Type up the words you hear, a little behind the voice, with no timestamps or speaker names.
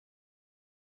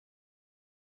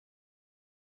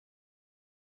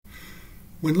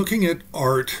When looking at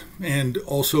art and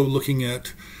also looking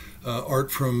at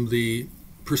art from the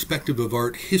perspective of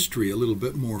art history, a little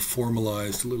bit more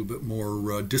formalized, a little bit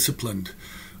more disciplined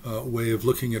way of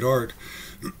looking at art,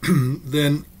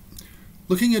 then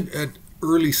looking at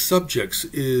early subjects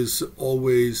is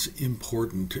always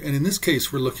important. And in this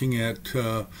case, we're looking at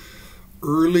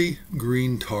early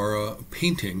green Tara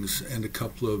paintings and a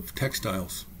couple of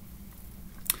textiles.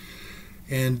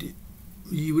 And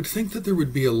you would think that there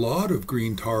would be a lot of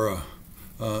green Tara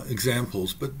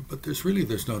examples, but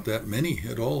there's not that many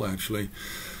at all, actually.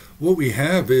 What we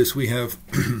have is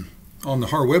on the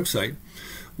Har website,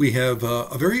 we have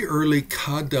a very early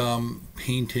Kadam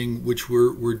painting, which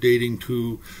we're dating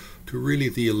to really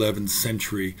the 11th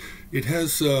century. It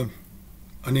has a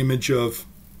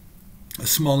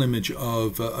small image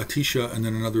of Atisha and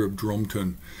then another of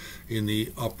Dromton in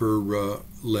the upper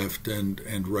left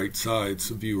and right sides,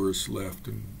 viewers left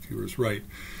and viewers right,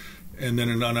 and then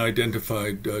an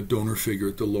unidentified donor figure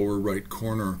at the lower right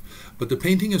corner. But the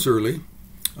painting is early.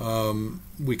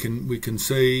 We can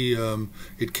say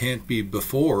it can't be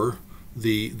before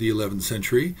the 11th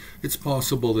century. It's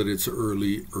possible that it's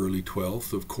early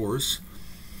 12th, of course.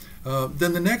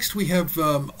 Then the next we have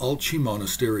Alchi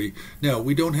Monastery. Now,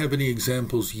 we don't have any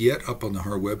examples yet up on the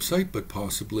Har website, but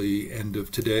possibly end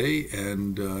of today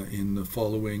and in the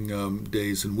following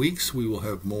days and weeks we will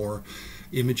have more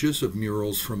images of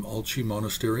murals from Alchi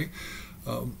Monastery.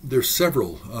 There's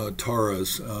several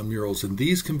Taras murals, and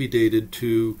these can be dated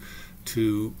to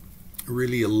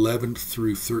really 11th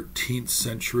through 13th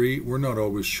century. We're not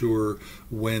always sure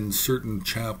when certain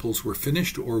chapels were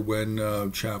finished or when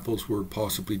chapels were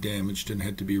possibly damaged and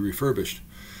had to be refurbished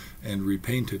and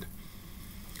repainted.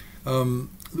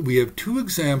 We have two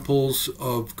examples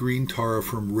of green Tara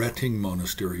from Retting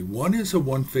Monastery. One is a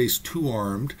one-faced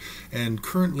two-armed, and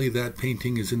currently that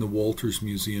painting is in the Walters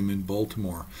Museum in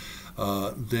Baltimore.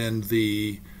 Then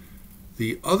the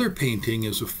other painting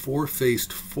is a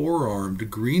four-faced, four-armed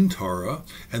green Tara,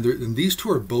 and these two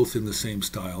are both in the same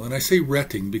style. And I say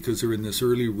Retting because they're in this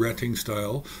early Retting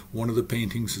style. One of the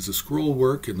paintings is a scroll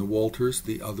work in the Walters,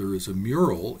 the other is a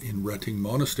mural in Retting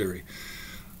Monastery.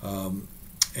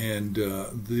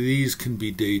 These can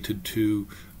be dated to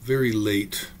very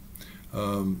late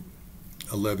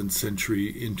 11th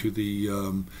century into the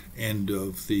end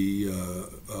of the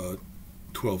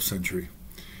 12th century.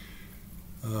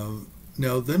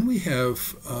 Now then we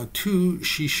have two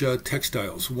Shisha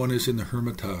textiles. One is in the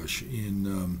Hermitage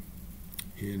in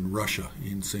Russia,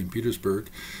 in St. Petersburg,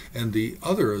 and the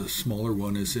other, a smaller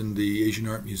one, is in the Asian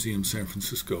Art Museum, San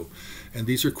Francisco. And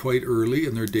these are quite early,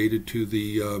 and they're dated to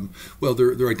the,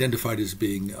 they're identified as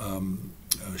being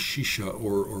Shisha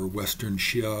or Western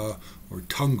Xia or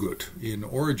Tungut in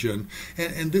origin.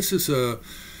 And this is a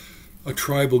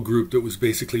tribal group that was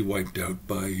basically wiped out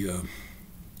by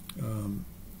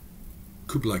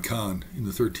Kublai Khan in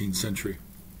the 13th century.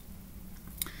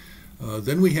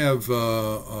 Then we have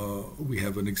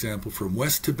an example from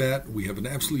West Tibet. We have an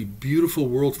absolutely beautiful,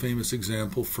 world-famous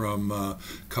example from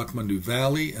Kathmandu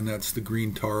Valley, and that's the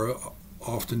green Tara,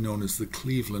 often known as the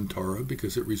Cleveland Tara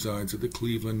because it resides at the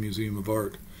Cleveland Museum of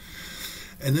Art.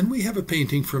 And then we have a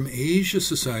painting from Asia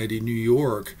Society, New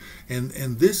York, and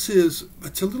it's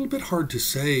a little bit hard to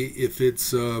say if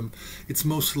it's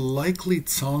most likely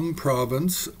Tsang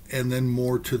province and then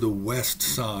more to the west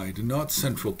side, not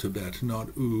central Tibet,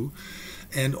 not U.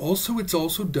 And also it's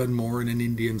also done more in an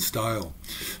Indian style.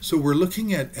 So we're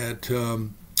looking at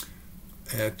 10th,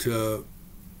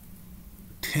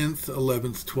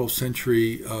 11th, 12th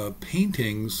century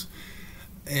paintings,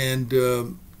 and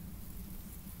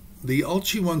the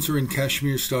Alchi ones are in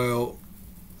Kashmir style,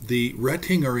 the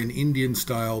Retting are in Indian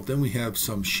style, then we have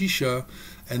some Shisha,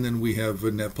 and then we have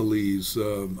a Nepalese,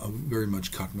 very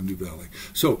much Kathmandu Valley.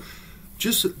 So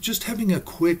just having a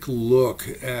quick look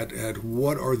at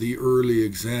what are the early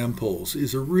examples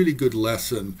is a really good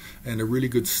lesson and a really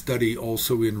good study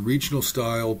also in regional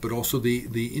style, but also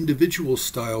the individual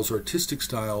styles, artistic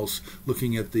styles,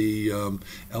 looking at the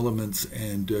elements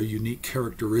and unique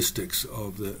characteristics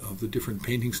of the different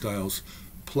painting styles,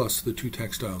 plus the two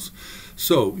textiles.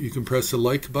 So you can press the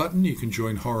like button, you can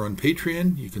join Har on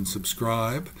Patreon, you can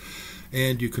subscribe,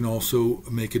 and you can also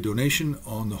make a donation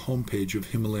on the homepage of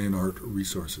Himalayan Art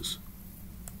Resources.